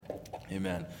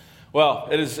Amen. Well,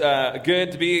 it is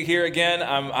good to be here again.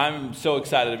 I'm so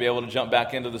excited to be able to jump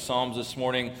back into the Psalms this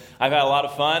morning. I've had a lot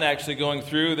of fun actually going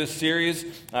through this series,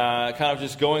 kind of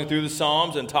just going through the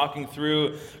Psalms and talking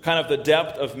through kind of the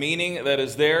depth of meaning that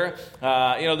is there.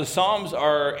 The Psalms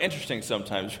are interesting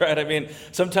sometimes, right? I mean,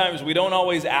 sometimes we don't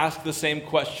always ask the same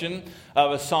question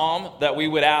of a psalm that we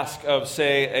would ask of,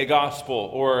 say, a gospel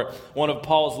or one of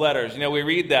Paul's letters. We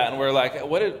read that and we're like,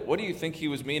 what do you think he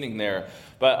was meaning there?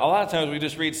 But a lot of times we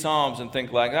just read Psalms and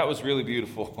think like, that was really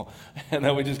beautiful. And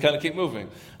then we just kind of keep moving.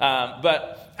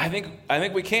 But I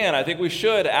think we can. I think we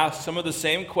should ask some of the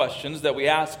same questions that we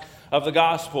ask of the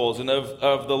Gospels and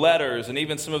of the letters and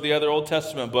even some of the other Old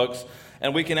Testament books.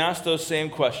 And we can ask those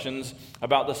same questions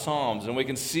about the Psalms, and we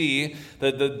can see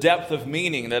the depth of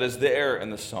meaning that is there in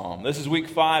the Psalm. This is week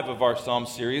 5 of our Psalm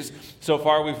series. So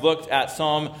far, we've looked at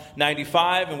Psalm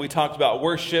 95, and we talked about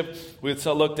worship. We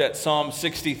looked at Psalm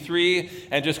 63,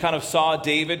 and just kind of saw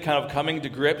David kind of coming to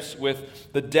grips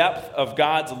with the depth of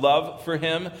God's love for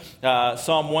him.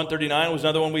 Psalm 139 was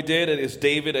another one we did. It is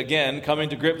David, again, coming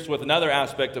to grips with another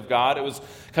aspect of God. It was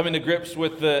coming to grips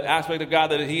with the aspect of God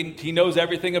that he knows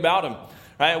everything about him.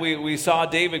 Right? We saw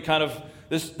David kind of,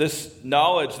 this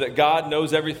knowledge that God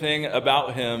knows everything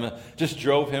about him just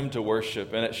drove him to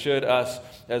worship, and it should us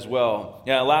as well.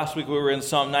 Last week we were in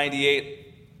Psalm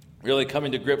 98, really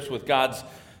coming to grips with God's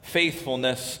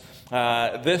faithfulness.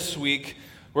 This week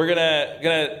we're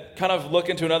gonna kind of look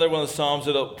into another one of the Psalms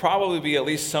that'll probably be at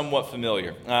least somewhat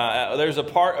familiar. There's a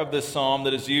part of this Psalm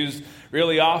that is used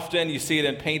really often. You see it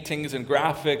in paintings and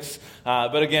graphics.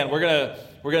 But again, we're going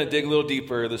to dig a little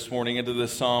deeper this morning into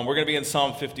this Psalm. We're going to be in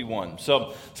Psalm 51.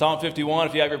 So Psalm 51,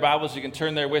 if you have your Bibles, you can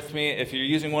turn there with me. If you're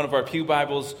using one of our pew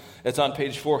Bibles, it's on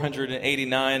page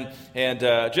 489.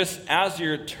 And just as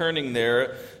you're turning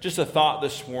there, just a thought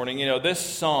this morning. This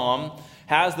Psalm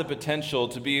has the potential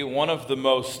to be one of the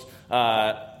most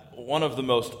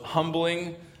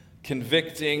humbling,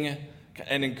 convicting,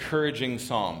 and encouraging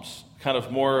Psalms. Kind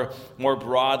of more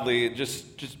broadly, just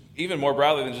even more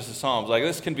broadly than just the Psalms. Like,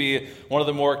 this can be one of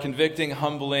the more convicting,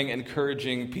 humbling,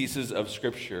 encouraging pieces of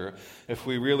Scripture if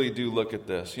we really do look at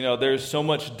this. There's so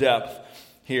much depth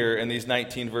here in these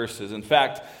 19 verses. In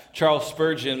fact, Charles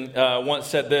Spurgeon once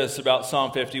said this about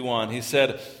Psalm 51. He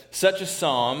said, "Such a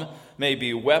psalm may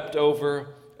be wept over,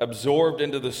 absorbed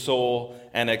into the soul,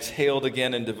 and exhaled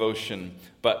again in devotion,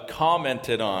 but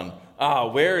commented on.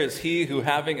 Where is he who,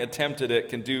 having attempted it,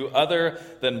 can do other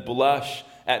than blush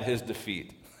at his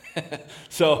defeat?"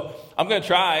 So I'm going to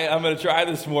try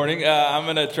this morning. I'm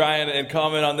going to try and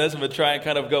comment on this. I'm going to try and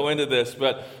kind of go into this.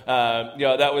 But,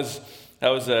 that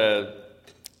was a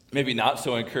maybe not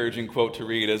so encouraging quote to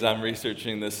read as I'm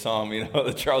researching this psalm.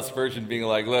 The Charles Spurgeon being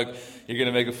like, look, you're going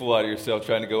to make a fool out of yourself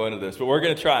trying to go into this. But we're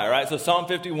going to try, all right? So Psalm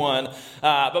 51.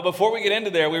 But before we get into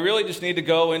there, we really just need to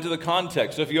go into the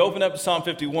context. So if you open up Psalm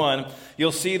 51,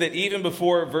 you'll see that even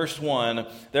before verse 1,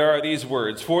 there are these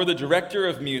words: "For the director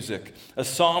of music, a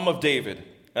psalm of David."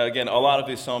 Again, a lot of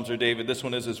these psalms are David. This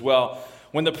one is as well.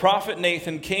 "When the prophet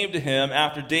Nathan came to him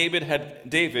after David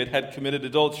had committed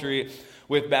adultery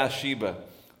with Bathsheba."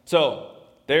 So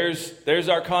there's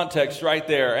our context right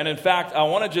there. And in fact, I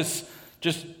want to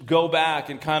just go back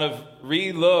and kind of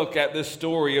re-look at this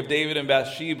story of David and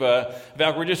Bathsheba. In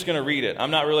fact, we're just going to read it.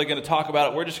 I'm not really going to talk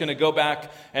about it. We're just going to go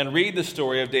back and read the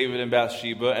story of David and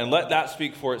Bathsheba and let that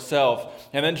speak for itself,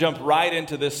 and then jump right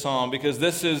into this psalm, because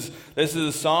this is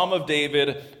a psalm of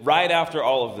David right after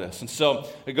all of this. And so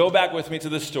go back with me to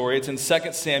this story. It's in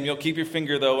 2 Samuel. Keep your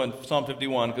finger, though, in Psalm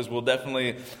 51, because we'll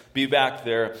definitely be back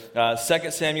there.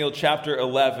 2 Samuel chapter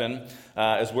 11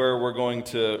 is where we're going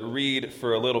to read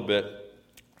for a little bit.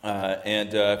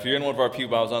 If you're in one of our pew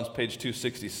Bibles, on page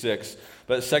 266.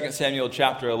 But 2 Samuel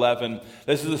chapter 11,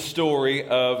 this is the story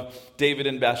of David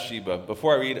and Bathsheba.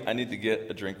 Before I read, I need to get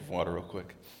a drink of water real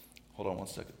quick. Hold on one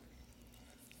second.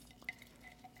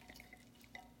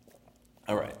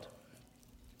 All right.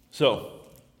 So,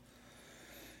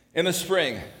 in the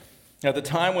spring, at the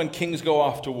time when kings go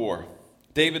off to war,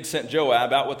 David sent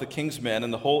Joab out with the king's men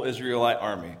and the whole Israelite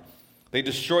army. They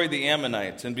destroyed the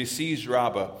Ammonites and besieged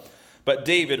Rabbah. But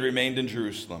David remained in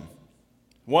Jerusalem.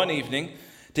 One evening,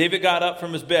 David got up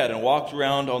from his bed and walked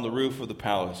around on the roof of the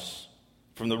palace.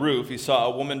 From the roof, he saw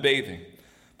a woman bathing.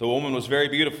 The woman was very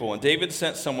beautiful, and David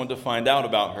sent someone to find out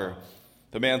about her.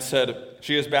 The man said,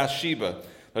 "She is Bathsheba,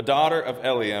 the daughter of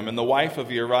Eliam, and the wife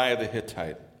of Uriah the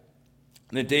Hittite."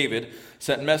 And then David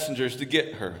sent messengers to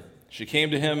get her. She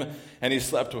came to him, and he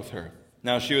slept with her.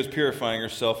 Now she was purifying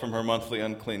herself from her monthly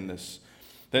uncleanness.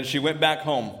 Then she went back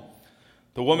home.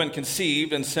 The woman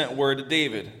conceived and sent word to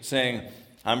David, saying,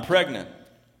 "I'm pregnant."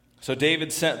 So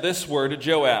David sent this word to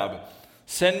Joab,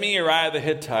 "Send me Uriah the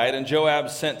Hittite." And Joab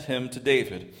sent him to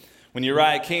David. When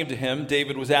Uriah came to him,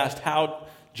 David was asked how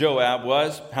Joab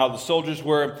was, how the soldiers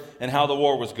were, and how the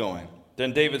war was going.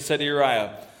 Then David said to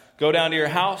Uriah, "Go down to your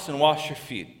house and wash your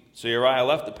feet." So Uriah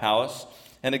left the palace,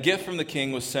 and a gift from the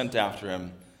king was sent after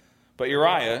him. But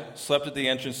Uriah slept at the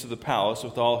entrance to the palace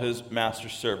with all his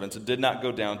master's servants and did not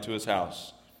go down to his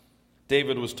house.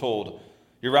 David was told,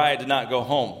 Uriah did not go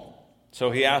home.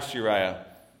 So he asked Uriah,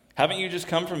 "Haven't you just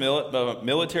come from a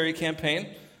military campaign?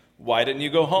 Why didn't you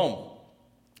go home?"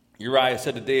 Uriah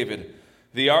said to David,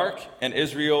 "The ark and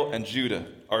Israel and Judah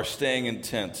are staying in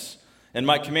tents, and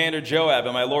my commander Joab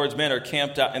and my Lord's men are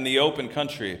camped out in the open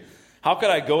country. How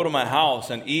could I go to my house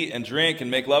and eat and drink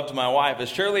and make love to my wife? As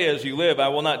surely as you live, I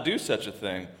will not do such a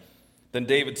thing." Then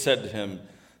David said to him,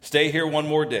 "Stay here one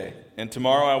more day, and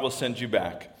tomorrow I will send you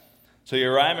back." So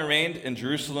Uriah remained in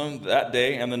Jerusalem that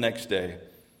day and the next day.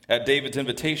 At David's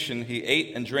invitation, he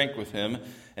ate and drank with him,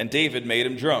 and David made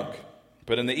him drunk.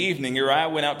 But in the evening, Uriah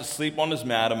went out to sleep on his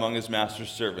mat among his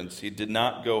master's servants. He did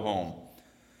not go home.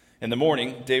 In the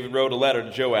morning, David wrote a letter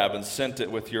to Joab and sent it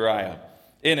with Uriah.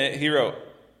 In it, he wrote,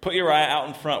 "Put Uriah out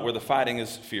in front where the fighting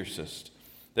is fiercest.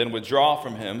 Then withdraw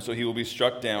from him so he will be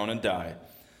struck down and die."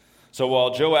 So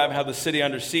while Joab had the city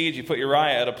under siege, he put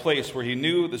Uriah at a place where he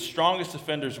knew the strongest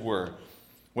defenders were.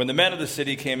 When the men of the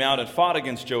city came out and fought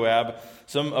against Joab,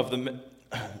 some of the men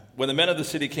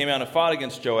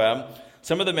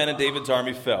in David's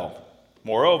army fell.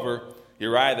 Moreover,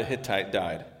 Uriah the Hittite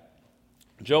died.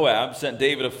 Joab sent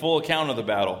David a full account of the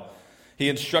battle. He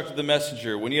instructed the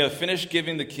messenger, "When you have finished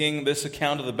giving the king this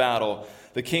account of the battle,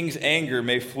 the king's anger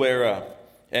may flare up,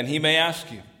 and he may ask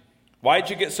you, 'Why did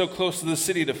you get so close to the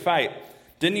city to fight?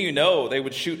 Didn't you know they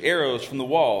would shoot arrows from the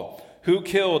wall? Who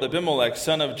killed Abimelech,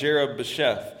 son of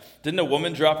Jerub-Besheth? Didn't a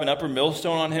woman drop an upper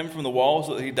millstone on him from the wall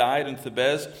so that he died in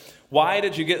Thebez? Why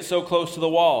did you get so close to the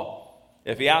wall?'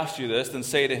 If he asks you this, then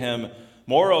say to him,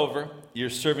 'Moreover,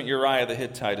 your servant Uriah the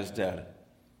Hittite is dead.'"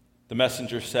 The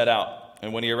messenger set out,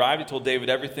 and when he arrived, he told David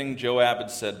everything Joab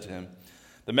had said to him.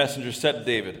 The messenger said to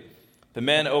David, "The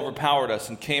men overpowered us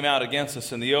and came out against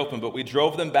us in the open, but we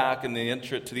drove them back to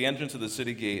the entrance of the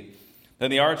city gate. Then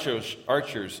the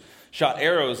archers shot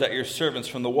arrows at your servants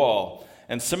from the wall,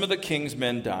 and some of the king's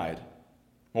men died.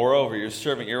 Moreover, your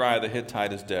servant Uriah the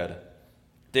Hittite is dead."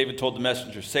 David told the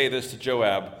messenger, "Say this to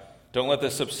Joab, don't let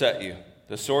this upset you.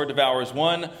 The sword devours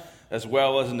one as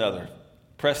well as another.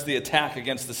 Press the attack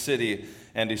against the city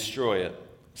and destroy it.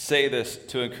 Say this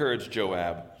to encourage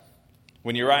Joab."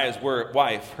 When Uriah's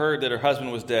wife heard that her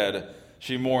husband was dead,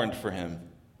 she mourned for him.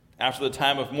 After the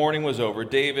time of mourning was over,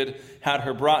 David had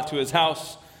her brought to his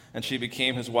house, and she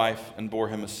became his wife and bore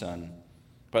him a son.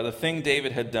 But the thing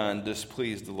David had done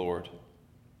displeased the Lord.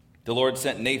 The Lord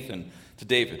sent Nathan to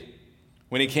David.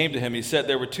 When he came to him, he said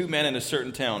there were two men in a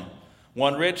certain town,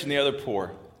 one rich and the other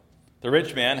poor. The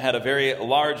rich man had a very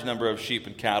large number of sheep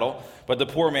and cattle, but the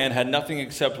poor man had nothing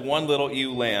except one little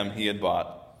ewe lamb he had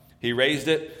bought. He raised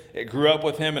it, it grew up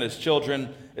with him and his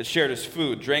children, it shared his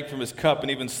food, drank from his cup, and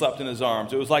even slept in his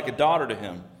arms. It was like a daughter to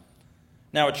him.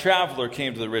 Now a traveler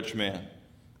came to the rich man,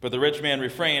 but the rich man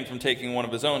refrained from taking one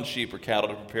of his own sheep or cattle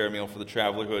to prepare a meal for the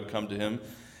traveler who had come to him.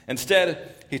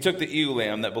 Instead, he took the ewe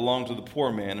lamb that belonged to the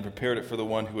poor man and prepared it for the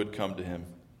one who had come to him.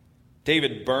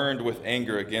 David burned with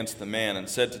anger against the man and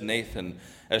said to Nathan,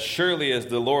 "As surely as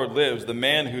the Lord lives, the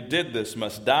man who did this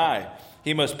must die.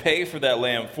 He must pay for that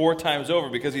lamb 4 times over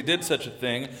because he did such a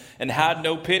thing and had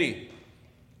no pity."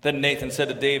 Then Nathan said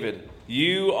to David,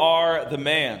 "You are the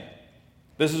man.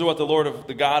 This is what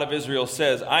the God of Israel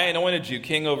says. I anointed you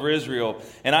king over Israel,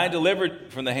 and I delivered you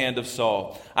from the hand of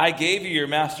Saul. I gave you your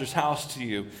master's house to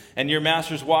you, and your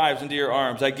master's wives into your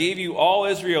arms. I gave you all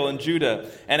Israel and Judah,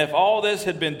 and if all this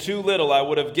had been too little, I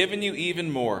would have given you even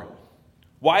more.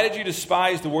 Why did you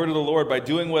despise the word of the Lord by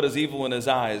doing what is evil in his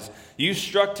eyes? You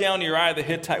struck down Uriah the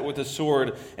Hittite with a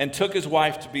sword and took his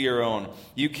wife to be your own.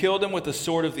 You killed him with the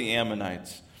sword of the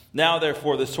Ammonites. Now,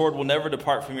 therefore, the sword will never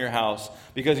depart from your house,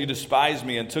 because you despised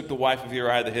me and took the wife of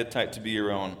Uriah the Hittite to be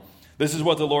your own. This is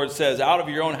what the Lord says, out of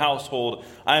your own household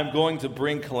I am going to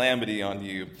bring calamity on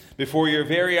you. Before your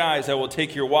very eyes I will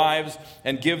take your wives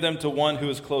and give them to one who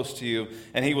is close to you,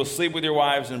 and he will sleep with your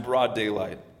wives in broad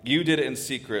daylight. You did it in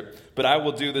secret, but I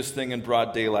will do this thing in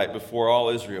broad daylight before all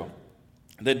Israel."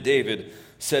 Then David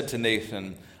said to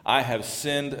Nathan, "I have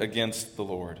sinned against the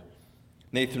Lord."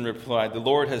 Nathan replied, "The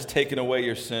Lord has taken away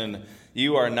your sin.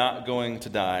 You are not going to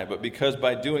die, but because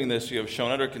by doing this you have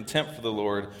shown utter contempt for the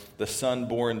Lord, the son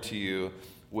born to you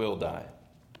will die."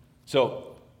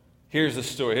 So here's the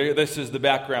story. This is the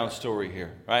background story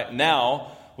here. Right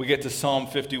now we get to Psalm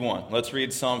 51. Let's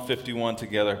read Psalm 51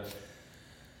 together.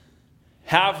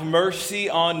 Have mercy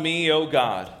on me, O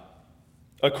God.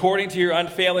 According to your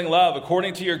unfailing love,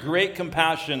 according to your great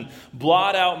compassion,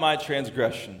 blot out my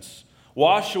transgressions.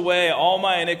 Wash away all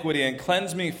my iniquity and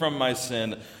cleanse me from my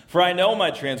sin. For I know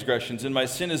my transgressions, and my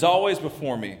sin is always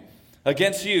before me.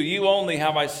 Against you, you only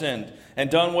have I sinned, and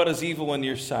done what is evil in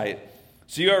your sight.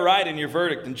 So you are right in your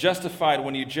verdict, and justified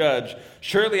when you judge.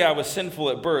 Surely I was sinful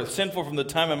at birth, sinful from the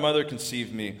time my mother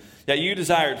conceived me. Yet you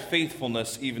desired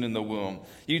faithfulness even in the womb.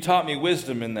 You taught me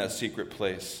wisdom in that secret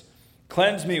place.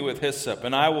 Cleanse me with hyssop,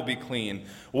 and I will be clean.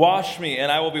 Wash me,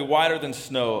 and I will be whiter than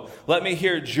snow. Let me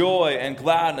hear joy and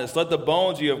gladness. Let the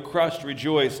bones you have crushed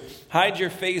rejoice. Hide your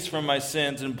face from my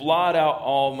sins, and blot out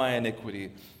all my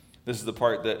iniquity. This is the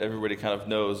part that everybody kind of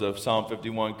knows of Psalm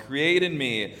 51. Create in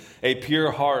me a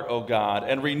pure heart, O God,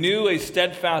 and renew a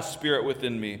steadfast spirit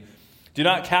within me. Do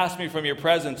not cast me from your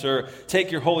presence, or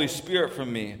take your Holy Spirit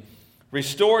from me.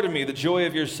 Restore to me the joy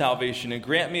of your salvation, and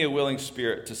grant me a willing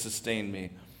spirit to sustain me.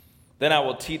 Then I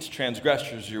will teach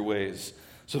transgressors your ways,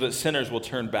 so that sinners will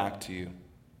turn back to you.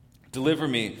 Deliver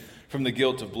me from the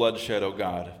guilt of bloodshed, O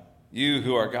God, you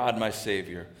who are God my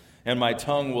Savior, and my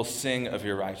tongue will sing of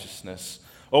your righteousness.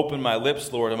 Open my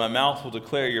lips, Lord, and my mouth will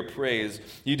declare your praise.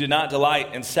 You do not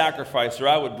delight in sacrifice, or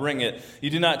I would bring it. You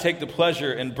do not take the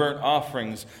pleasure in burnt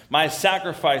offerings. My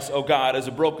sacrifice, O God, is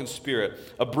a broken spirit,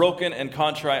 a broken and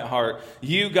contrite heart.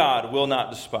 You, God, will not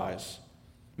despise.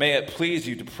 May it please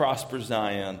you to prosper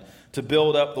Zion, to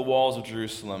build up the walls of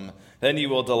Jerusalem. Then you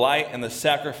will delight in the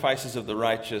sacrifices of the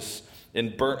righteous,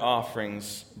 in burnt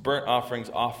offerings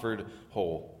offered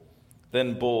whole.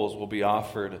 Then bulls will be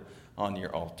offered on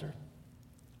your altar.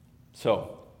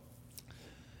 So,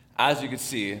 as you can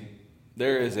see,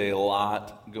 there is a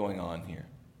lot going on here.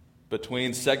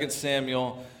 Between 2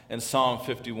 Samuel and Psalm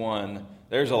 51,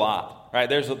 there's a lot, right?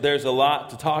 There's a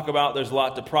lot to talk about. There's a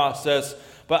lot to process.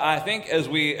 But I think as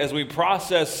we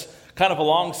process kind of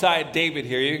alongside David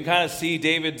here, you can kind of see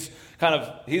David's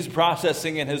he's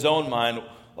processing in his own mind,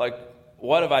 like,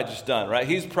 what have I just done, right?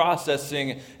 He's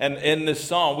processing, and in this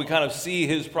psalm, we kind of see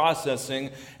his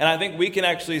processing, and I think we can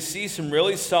actually see some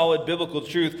really solid biblical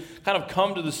truth kind of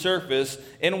come to the surface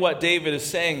in what David is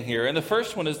saying here. And the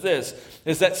first one is this,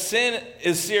 is that sin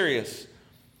is serious.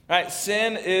 Right?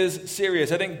 Sin is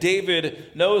serious. I think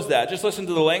David knows that. Just listen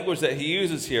to the language that he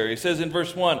uses here. He says in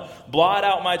verse 1, blot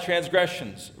out my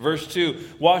transgressions. Verse 2,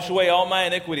 wash away all my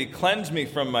iniquity. Cleanse me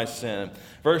from my sin.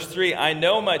 Verse 3, I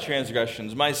know my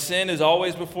transgressions. My sin is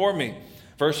always before me.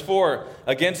 Verse 4,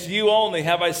 against you only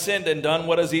have I sinned and done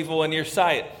what is evil in your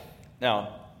sight.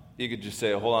 Now, you could just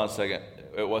say, hold on a second.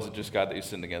 It wasn't just God that you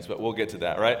sinned against, but we'll get to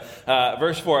that, right?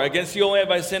 Verse 4, against you only have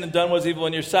I sinned and done what is evil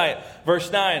in your sight. Verse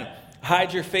 9,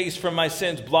 hide your face from my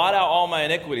sins, blot out all my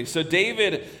iniquity. So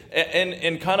David,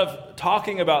 in kind of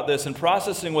talking about this and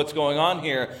processing what's going on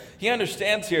here, he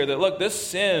understands here that, look, this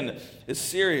sin is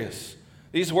serious.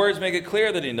 These words make it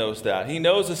clear that he knows that. He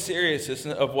knows the seriousness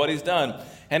of what he's done.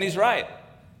 And he's right.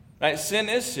 Right? Sin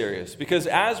is serious because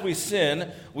as we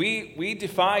sin, we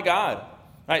defy God.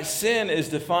 Right? Sin is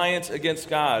defiance against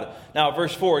God. Now,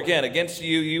 verse 4, again, against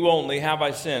you, you only have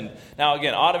I sinned. Now,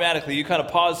 again, automatically, you kind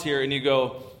of pause here and you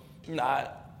go,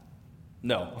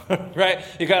 no, right?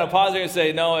 You kind of pause here and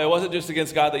say, no, it wasn't just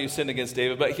against God that you sinned against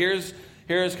David, but here's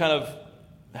kind of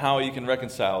how you can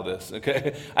reconcile this,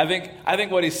 okay? I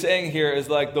think what he's saying here is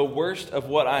like the worst of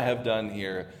what I have done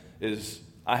here is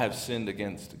I have sinned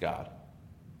against God.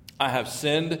 I have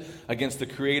sinned against the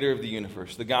creator of the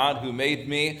universe, the God who made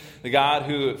me, the God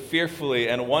who fearfully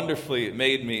and wonderfully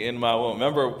made me in my womb.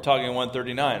 Remember talking in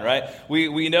 139, right?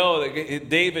 We know that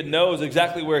David knows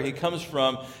exactly where he comes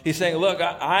from. He's saying, look,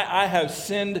 I have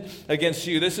sinned against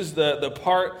you. This is the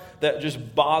part that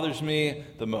just bothers me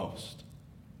the most.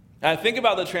 Now think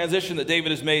about the transition that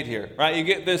David has made here, right? You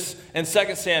get this in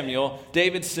 2 Samuel,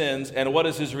 David sins, and what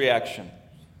is his reaction?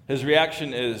 His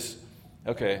reaction is,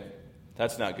 okay,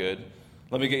 that's not good.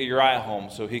 Let me get Uriah home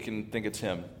so he can think it's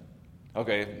him.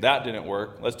 Okay, that didn't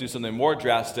work. Let's do something more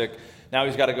drastic. Now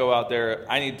he's got to go out there.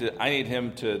 I need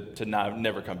him to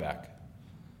never come back.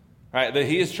 Right? That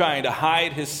he is trying to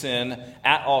hide his sin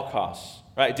at all costs.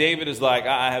 Right? David is like,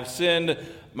 I have sinned.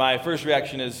 My first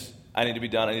reaction is, I need to be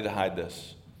done. I need to hide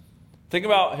this. Think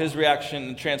about his reaction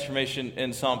and transformation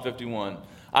in Psalm 51.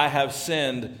 I have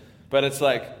sinned, but it's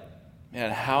like,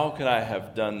 man, how could I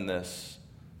have done this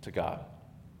to God?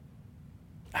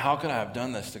 How could I have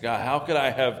done this to God? How could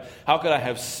I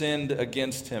have sinned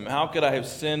against him? How could I have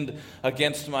sinned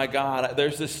against my God?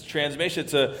 There's this transformation.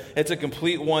 It's a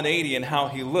complete 180 in how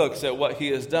he looks at what he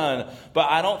has done. But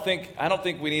I don't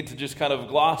think we need to just kind of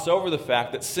gloss over the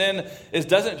fact that sin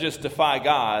doesn't just defy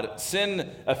God. Sin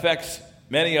affects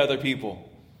many other people.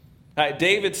 Right,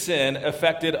 David's sin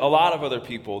affected a lot of other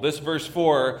people. This verse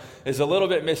 4 is a little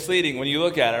bit misleading when you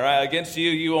look at it, right? Against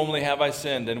you, you only have I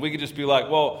sinned. And we could just be like,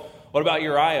 well, what about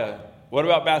Uriah? What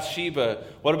about Bathsheba?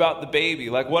 What about the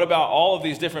baby? Like, what about all of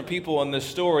these different people in this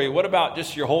story? What about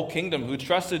just your whole kingdom who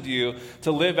trusted you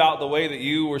to live out the way that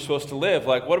you were supposed to live?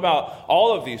 Like, what about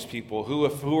all of these people who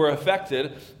were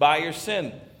affected by your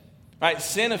sin? Right?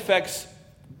 Sin affects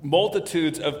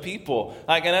multitudes of people.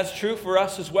 Like, and that's true for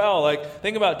us as well. Like,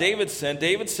 think about David's sin.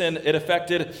 David's sin, it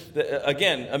affected,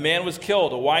 again, a man was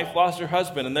killed, a wife lost her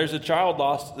husband, and there's a child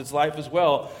lost its life as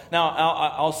well. Now,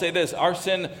 I'll say this. Our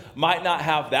sin might not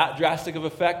have that drastic of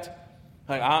effect.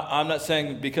 Like, I'm not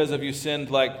saying because of you sinned,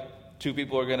 like, 2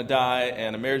 people are going to die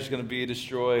and a marriage is going to be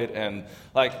destroyed, and,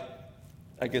 like,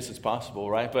 I guess it's possible,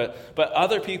 right? But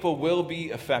other people will be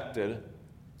affected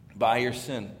by your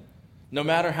sin, no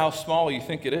matter how small you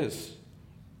think it is.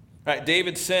 Right?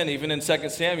 David's sin, even in 2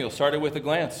 Samuel, started with a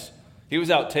glance. He was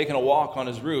out taking a walk on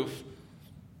his roof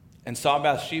and saw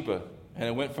Bathsheba, and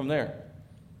it went from there.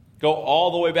 Go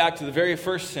all the way back to the very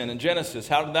first sin in Genesis.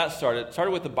 How did that start? It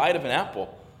started with the bite of an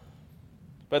apple.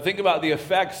 But think about the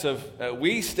effects of,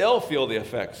 we still feel the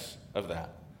effects of that.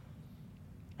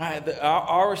 Right?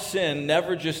 Our sin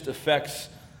never just affects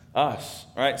us.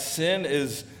 Right? Sin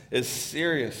is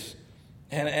serious.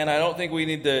 And I don't think we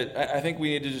need to, I think we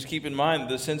need to just keep in mind that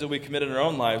the sins that we commit in our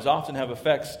own lives often have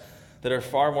effects that are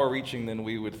far more reaching than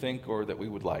we would think or that we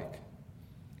would like.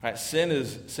 Right? Sin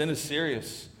is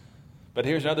serious. But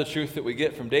here's another truth that we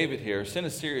get from David here. Sin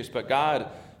is serious, but God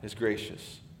is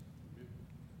gracious.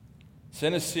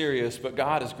 Sin is serious, but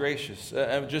God is gracious.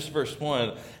 Just verse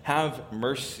 1, have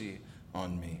mercy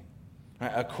on me.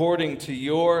 Right? According to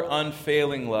your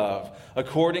unfailing love,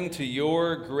 according to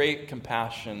your great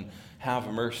compassion,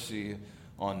 have mercy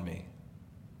on me.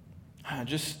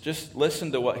 Just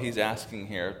listen to what he's asking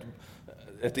here.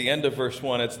 At the end of verse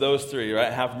 1, it's those 3,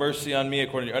 right? Have mercy on me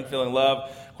according to your unfailing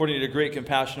love, according to your great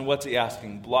compassion. What's he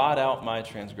asking? Blot out my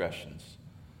transgressions.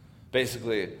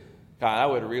 Basically, God, I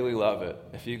would really love it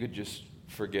if you could just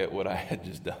forget what I had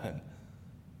just done.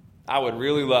 I would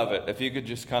really love it if you could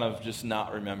just kind of just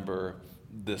not remember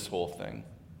this whole thing.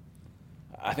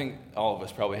 I think all of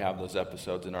us probably have those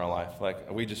episodes in our life. Like,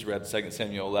 we just read 2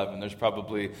 Samuel 11. There's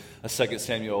probably a 2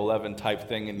 Samuel 11 type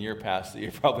thing in your past that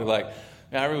you're probably like,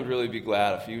 man, I would really be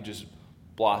glad if you just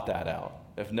blot that out.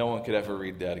 If no one could ever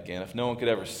read that again. If no one could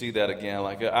ever see that again.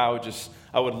 Like, I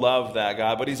would love that,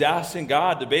 God. But he's asking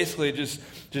God to basically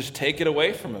just take it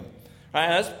away from him.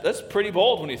 Right? That's pretty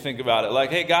bold when you think about it. Like,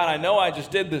 hey, God, I know I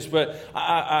just did this, but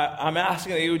I'm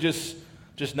asking that you would just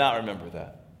not remember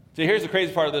that. See, here's the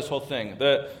crazy part of this whole thing.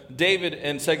 That David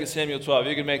in 2 Samuel 12,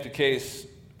 you can make the case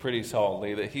pretty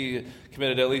solidly that he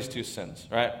committed at least 2 sins,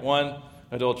 right? 1,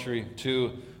 adultery.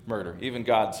 2, murder. Even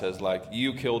God says, like,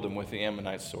 you killed him with the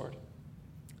Ammonite sword.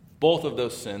 Both of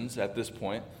those sins at this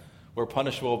point were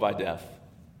punishable by death.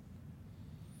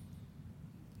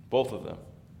 Both of them.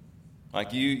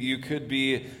 Like, you could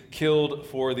be killed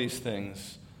for these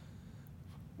things.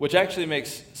 Which actually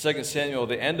makes 2 Samuel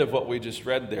the end of what we just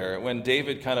read there, when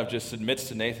David kind of just admits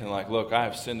to Nathan, like, look, I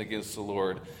have sinned against the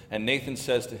Lord. And Nathan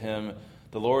says to him,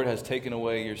 the Lord has taken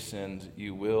away your sins.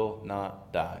 You will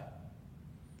not die.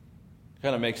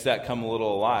 Kind of makes that come a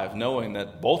little alive, knowing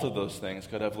that both of those things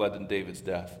could have led to David's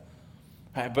death.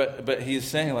 Right, but he's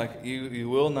saying, like, you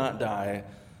will not die.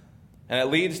 And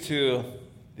it leads to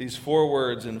these 4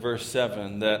 words in verse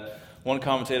 7 that one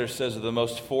commentator says are the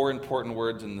most 4 important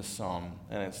words in the psalm,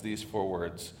 and it's these 4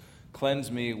 words. Cleanse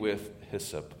me with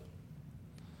hyssop.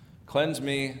 Cleanse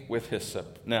me with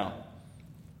hyssop. Now,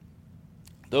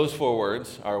 those 4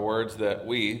 words are words that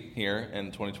we here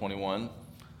in 2021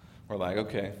 were like,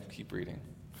 okay, keep reading.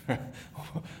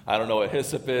 I don't know what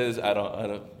hyssop is. I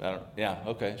don't. Yeah,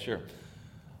 okay, sure.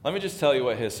 Let me just tell you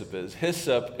what hyssop is.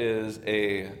 Hyssop is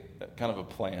a kind of a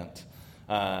plant,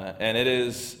 and it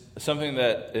is something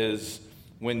that is,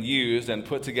 when used and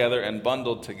put together and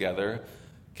bundled together,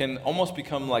 can almost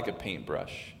become like a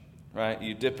paintbrush, right?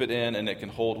 You dip it in and it can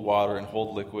hold water and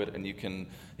hold liquid, and you can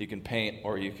paint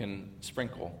or you can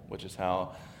sprinkle, which is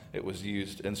how it was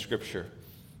used in Scripture.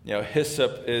 You know,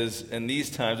 hyssop is, in these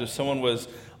times, if someone was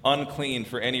unclean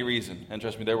for any reason, and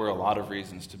trust me, there were a lot of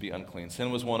reasons to be unclean. Sin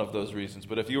was one of those reasons.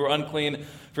 But if you were unclean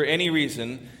for any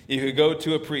reason, you could go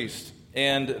to a priest,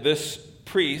 and this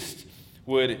priest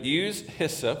would use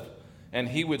hyssop, and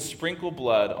he would sprinkle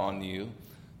blood on you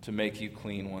to make you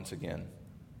clean once again.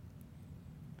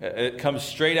 It comes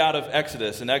straight out of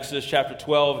Exodus. In Exodus chapter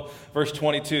 12, verse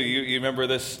 22, you remember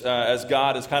this as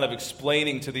God is kind of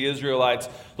explaining to the Israelites,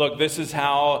 look, this is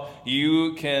how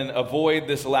you can avoid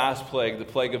this last plague, the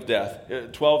plague of death.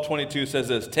 12:22 says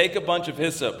this, take a bunch of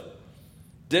hyssop,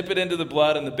 dip it into the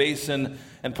blood in the basin,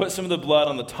 and put some of the blood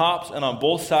on the tops and on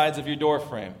both sides of your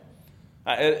doorframe.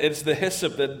 It's the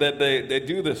hyssop that they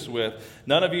do this with.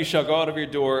 None of you shall go out of your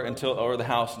door or the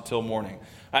house until morning.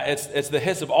 It's the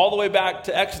hyssop all the way back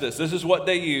to Exodus. This is what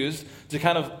they used to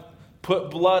kind of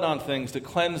put blood on things to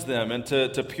cleanse them and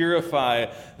to purify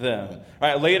them.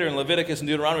 Later in Leviticus and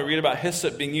Deuteronomy, we read about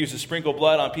hyssop being used to sprinkle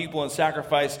blood on people in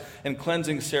sacrifice and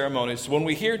cleansing ceremonies. So when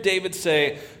we hear David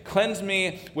say, cleanse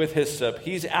me with hyssop,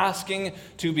 he's asking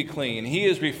to be clean. He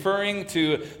is referring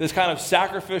to this kind of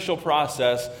sacrificial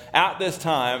process at this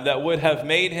time that would have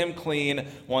made him clean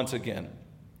once again.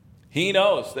 He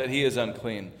knows that he is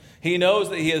unclean. He knows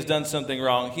that he has done something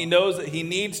wrong. He knows that he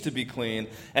needs to be clean,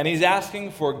 and he's asking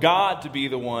for God to be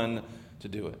the one to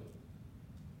do it.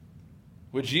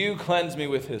 Would you cleanse me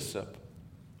with hyssop?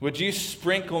 Would you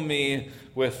sprinkle me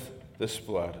with this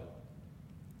blood?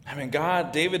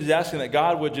 David is asking that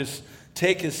God would just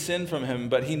take his sin from him,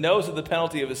 but he knows that the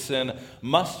penalty of his sin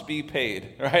must be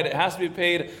paid, right? It has to be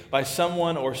paid by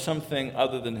someone or something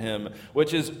other than him,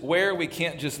 which is where we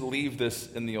can't just leave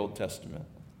this in the Old Testament.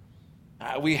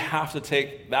 We have to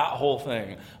take that whole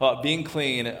thing about being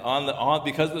clean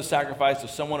because of the sacrifice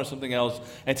of someone or something else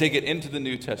and take it into the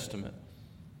New Testament.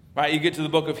 You get to the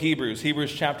book of Hebrews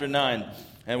chapter 9,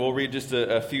 and we'll read just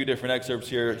a few different excerpts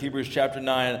here. Hebrews chapter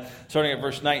 9, starting at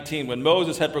verse 19. When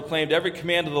Moses had proclaimed every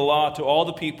command of the law to all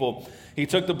the people, he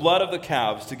took the blood of the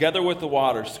calves, together with the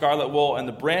water, scarlet wool, and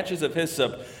the branches of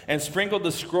hyssop, and sprinkled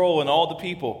the scroll on all the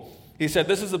people. He said,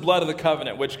 this is the blood of the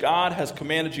covenant, which God has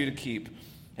commanded you to keep.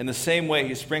 In the same way,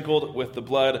 he sprinkled with the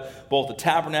blood both the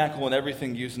tabernacle and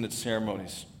everything used in its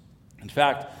ceremonies. In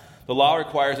fact, the law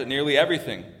requires that nearly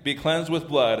everything be cleansed with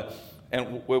blood,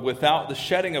 and without the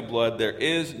shedding of blood, there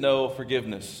is no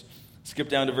forgiveness. Skip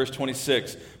down to verse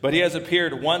 26. But he has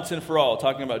appeared once and for all,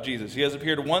 talking about Jesus. He has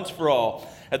appeared once for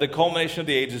all at the culmination of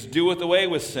the ages, doeth away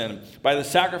with sin by the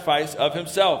sacrifice of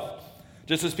himself.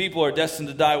 Just as people are destined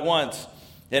to die once,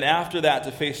 and after that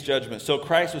to face judgment. So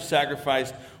Christ was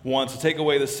sacrificed once to take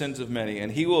away the sins of many,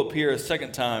 and he will appear a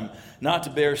second time, not to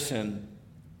bear sin,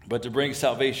 but to bring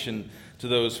salvation to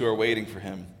those who are waiting for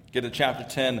him. Get to chapter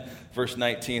 10, verse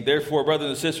 19. Therefore, brothers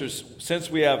and sisters, since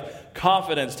we have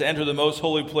confidence to enter the most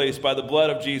holy place by the blood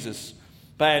of Jesus,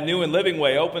 by a new and living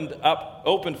way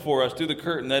opened for us through the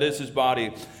curtain that is his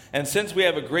body. And since we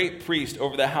have a great priest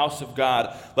over the house of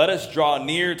God, let us draw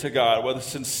near to God with a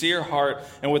sincere heart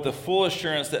and with the full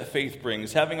assurance that faith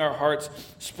brings, having our hearts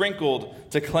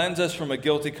sprinkled to cleanse us from a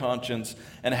guilty conscience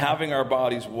and having our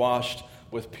bodies washed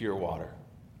with pure water.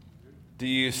 Do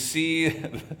you see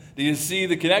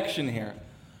the connection here?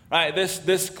 Right,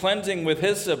 this cleansing with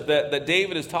hyssop that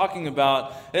David is talking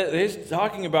about, he's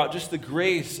talking about just the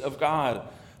grace of God,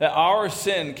 that our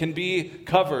sin can be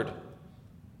covered.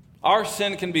 Our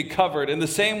sin can be covered in the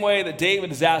same way that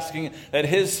David is asking that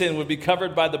his sin would be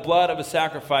covered by the blood of a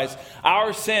sacrifice.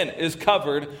 Our sin is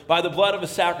covered by the blood of a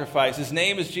sacrifice. His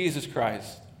name is Jesus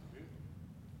Christ.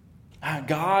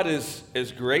 God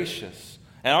is gracious.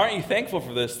 And aren't you thankful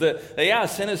for this? That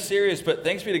sin is serious, but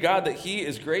thanks be to God that he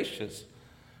is gracious.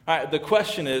 All right, the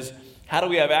question is, how do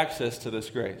we have access to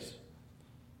this grace?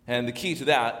 And the key to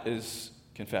that is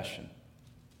confession.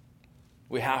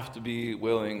 We have to be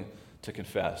willing to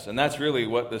confess. And that's really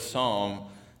what this psalm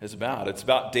is about. It's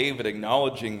about David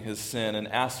acknowledging his sin and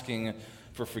asking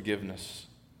for forgiveness.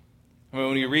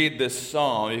 When you read this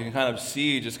psalm, you can kind of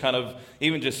see just kind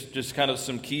of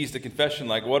some keys to confession.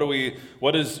 Like what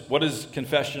does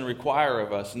confession require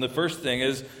of us? And the first thing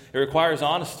is it requires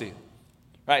honesty.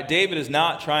 Right? David is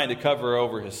not trying to cover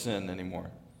over his sin anymore.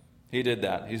 He did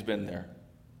that. He's been there.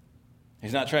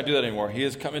 He's not trying to do that anymore. He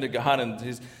is coming to God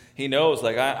and he knows,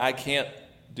 I can't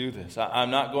do this. I'm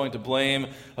not going to blame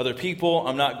other people.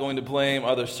 I'm not going to blame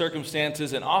other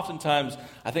circumstances. And oftentimes,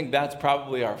 I think that's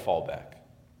probably our fallback.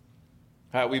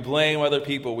 Right? We blame other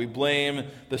people. We blame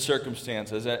the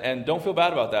circumstances. And don't feel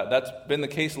bad about that. That's been the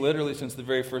case literally since the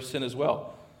very first sin as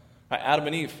well. Right? Adam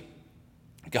and Eve.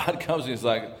 God comes and he's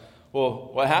like, well,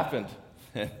 what happened?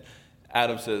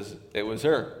 Adam says, it was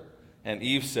her. And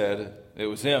Eve said, it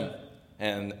was him.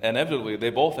 And inevitably, they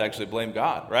both actually blame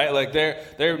God, right? Like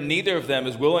they're neither of them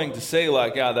is willing to say,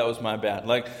 that was my bad.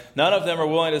 Like none of them are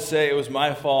willing to say it was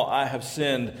my fault. I have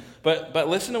sinned. But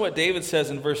listen to what David says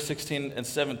in verse 16 and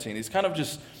 17. He's kind of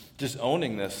just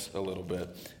owning this a little bit.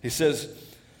 He says,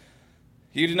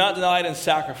 "You do not delight in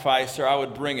sacrifice, or I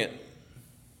would bring it.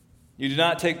 You do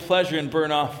not take pleasure in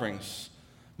burnt offerings.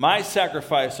 My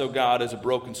sacrifice, O God, is a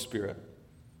broken spirit,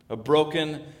 a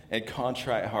broken and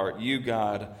contrite heart. You,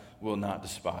 God, will not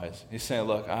despise. He's saying,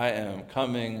 look, I am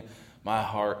coming. My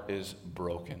heart is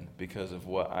broken because of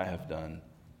what I have done.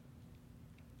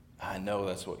 I know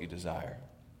that's what you desire.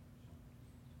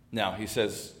 Now, he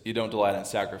says, you don't delight in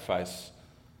sacrifice.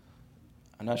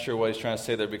 I'm not sure what he's trying to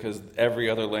say there, because every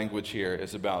other language here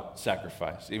is about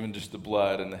sacrifice. Even just the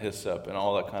blood and the hyssop and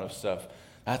all that kind of stuff.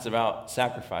 That's about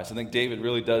sacrifice. I think David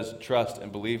really does trust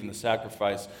and believe in the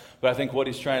sacrifice. But I think what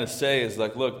he's trying to say is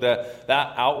like, look, that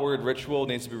outward ritual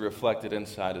needs to be reflected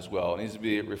inside as well. It needs to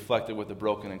be reflected with a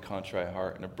broken and contrite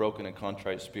heart and a broken and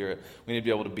contrite spirit. We need to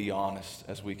be able to be honest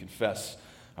as we confess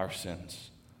our sins.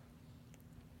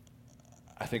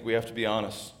 I think we have to be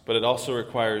honest, but it also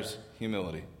requires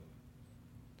humility.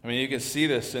 I mean, you can see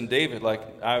this in David, like,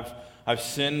 I've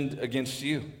sinned against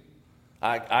you.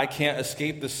 I can't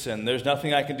escape this sin. There's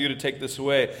nothing I can do to take this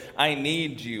away. I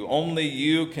need you. Only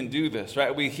you can do this,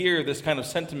 right? We hear this kind of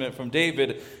sentiment from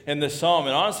David in this psalm,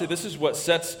 and honestly, this is what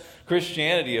sets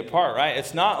Christianity apart, right?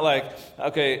 It's not like,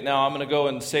 okay, now I'm going to go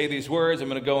and say these words, I'm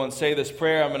going to go and say this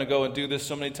prayer, I'm going to go and do this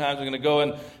so many times, I'm going to go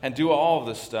and do all of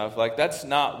this stuff. Like, that's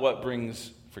not what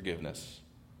brings forgiveness.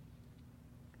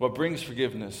 What brings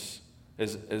forgiveness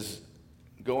is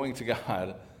going to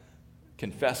God,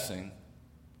 confessing,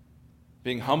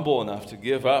 being humble enough to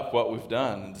give up what we've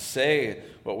done and to say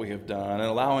what we have done, and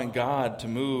allowing God to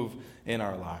move in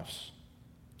our lives.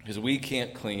 Because we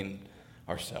can't clean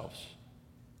ourselves.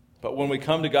 But when we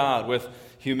come to God with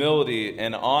humility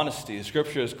and honesty,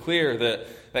 Scripture is clear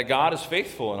that God is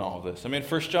faithful in all of this. I mean,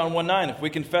 1 John 1:9, if we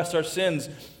confess our sins,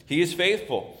 He is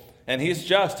faithful, and He's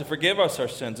just to forgive us our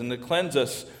sins and to cleanse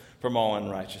us from all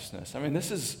unrighteousness. I mean,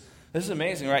 this is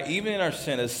amazing, right? Even in our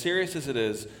sin, as serious as it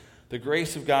is, the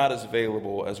grace of God is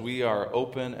available as we are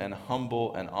open and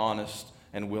humble and honest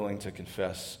and willing to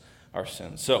confess our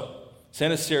sins. So,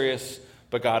 sin is serious,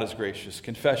 but God is gracious.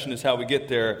 Confession is how we get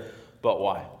there, but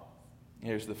why?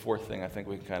 Here's the fourth thing I think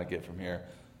we can kind of get from here,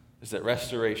 is that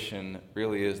restoration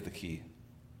really is the key.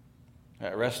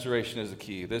 Restoration is the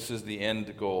key. This is the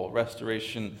end goal.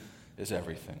 Restoration is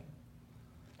everything.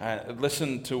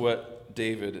 Listen to what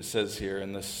David says here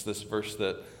in this verse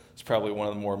that is probably one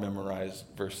of the more memorized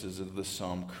verses of this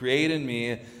psalm. Create in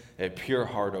me a pure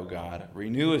heart, O God.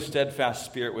 Renew a steadfast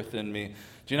spirit within me.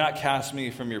 Do not cast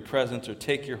me from your presence or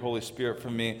take your Holy Spirit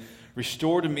from me.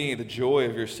 Restore to me the joy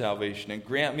of your salvation and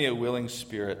grant me a willing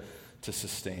spirit to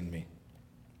sustain me.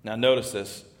 Now notice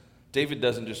this. David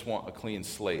doesn't just want a clean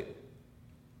slate.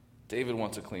 David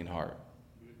wants a clean heart.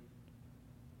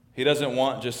 He doesn't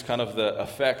want just kind of the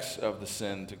effects of the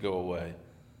sin to go away.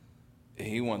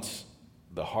 He wants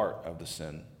the heart of the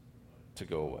sin to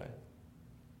go away.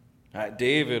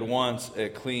 David wants a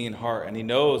clean heart, and he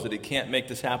knows that he can't make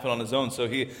this happen on his own, so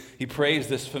he prays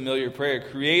this familiar prayer.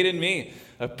 Create in me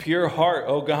a pure heart,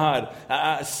 O God.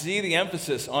 See the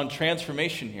emphasis on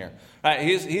transformation here.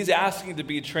 He's asking to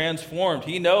be transformed.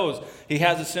 He knows he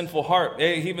has a sinful heart.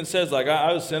 He even says, like,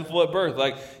 I was sinful at birth.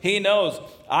 Like, he knows,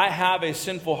 I have a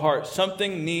sinful heart.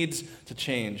 Something needs to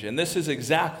change. And this is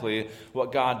exactly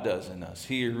what God does in us.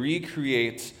 He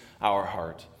recreates our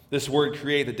heart. This word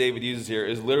create that David uses here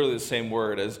is literally the same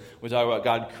word as we talk about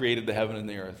God created the heaven and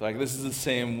the earth. Like, this is the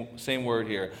same word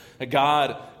here.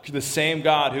 God, the same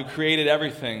God who created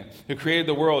everything, who created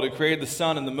the world, who created the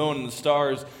sun and the moon and the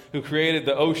stars, who created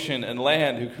the ocean and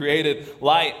land, who created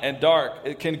light and dark.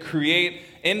 It can create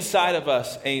inside of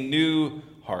us a new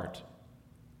heart.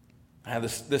 And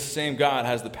this same God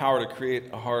has the power to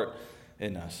create a heart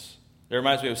in us. It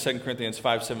reminds me of 2 Corinthians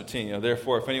 5:17.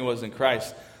 Therefore, if anyone is in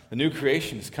Christ, the new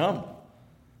creation has come.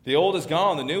 The old is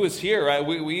gone. The new is here, right?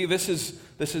 This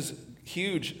is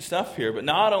huge stuff here. But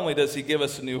not only does he give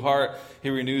us a new heart, he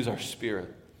renews our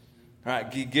spirit.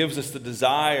 Right? He gives us the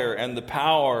desire and the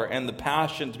power and the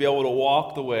passion to be able to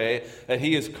walk the way that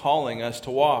he is calling us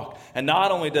to walk. And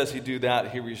not only does he do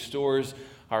that, he restores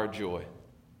our joy.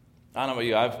 I don't know about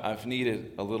you, I've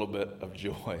needed a little bit of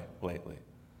joy lately.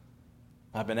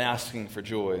 I've been asking for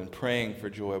joy and praying for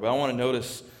joy. But I want to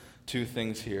notice two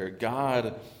things here.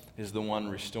 God is the one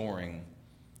restoring,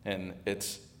 and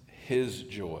it's his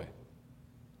joy.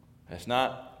 It's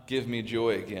not give me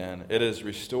joy again. It is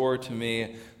restore to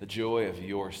me the joy of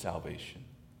your salvation.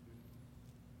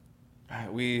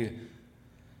 He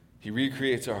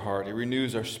recreates our heart. He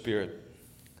renews our spirit,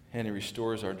 and he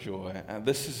restores our joy. And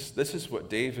this is what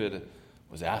David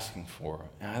was asking for.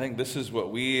 And I think this is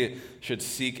what we should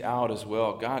seek out as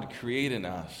well. God, create in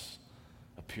us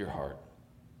a pure heart.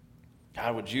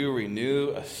 God, would you renew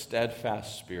a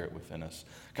steadfast spirit within us?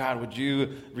 God, would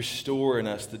you restore in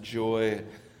us the joy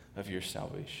of your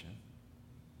salvation?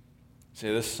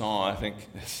 See, this song, I think,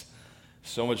 is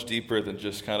so much deeper than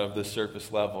just kind of the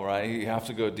surface level, right? You have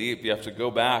to go deep. You have to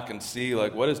go back and see,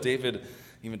 like, what is David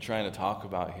even trying to talk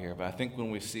about here? But I think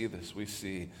when we see this, we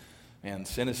see, man,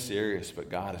 sin is serious, but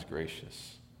God is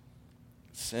gracious.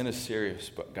 Sin is serious,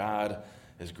 but God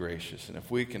is gracious. And if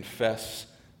we confess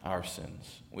our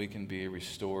sins, we can be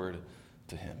restored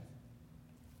to him.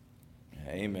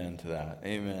 Amen to that.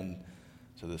 Amen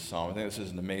to this psalm. I think this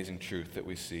is an amazing truth that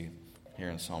we see here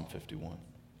in Psalm 51.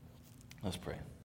 Let's pray.